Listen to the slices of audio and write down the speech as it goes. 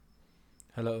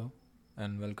Hello,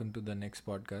 and welcome to the next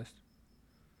podcast.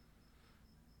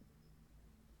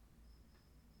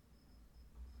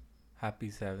 Happy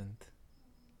 7th.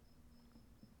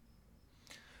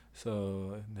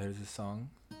 So, there's a song.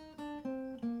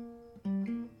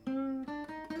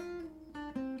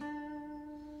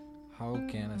 How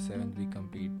can a 7th be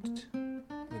complete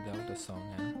without a song?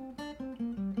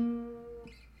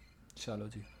 Chalo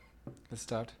ji, let's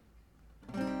start.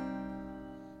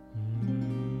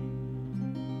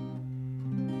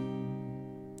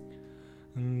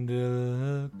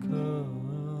 दिल को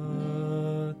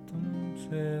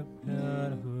तुमसे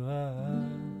प्यार हुआ,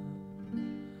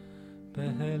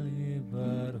 पहली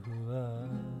बार हुआ,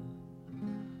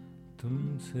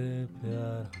 तुमसे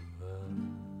प्यार हुआ।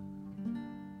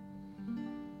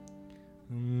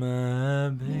 मैं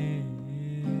भी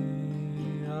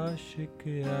आशिक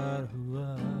यार हुआ,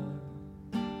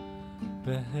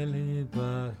 पहली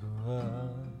बार हुआ,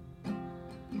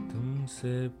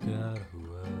 तुमसे प्यार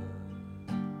हुआ।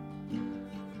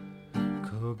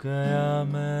 खो गया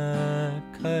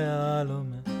मैं ख्यालों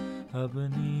में, अब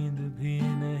नींद भी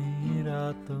नहीं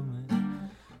रातों में।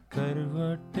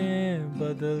 करवटें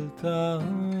बदलता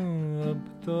हूँ अब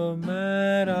तो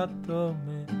मैं रातों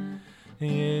में।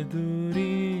 ये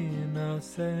दूरी ना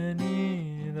सहनी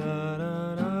रा रा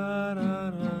रा रा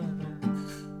रा रा।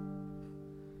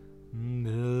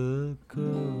 दिल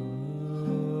को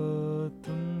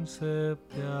तुमसे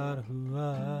प्यार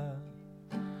हुआ,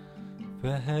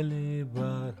 पहली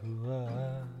बार हुआ,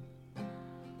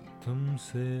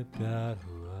 तुमसे प्यार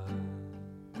हुआ।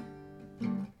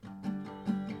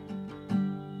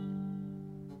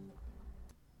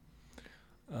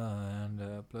 And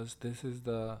plus, this is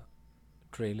the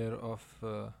trailer of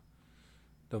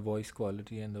the voice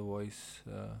quality and the voice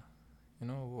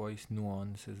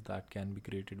nuances that can be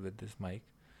created with this mic.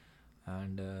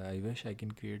 And I wish I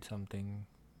can create something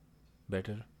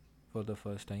better for the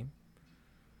first time,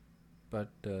 but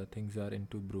things are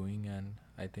into brewing, and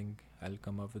I think I'll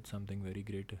come up with something very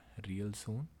great real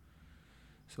soon.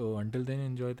 So until then,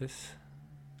 enjoy this,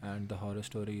 and the horror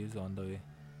story is on the way.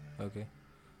 Okay,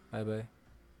 bye bye.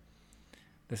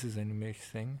 This is Animesh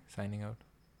Singh signing out.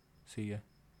 See ya.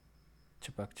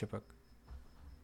 Chapak chapak.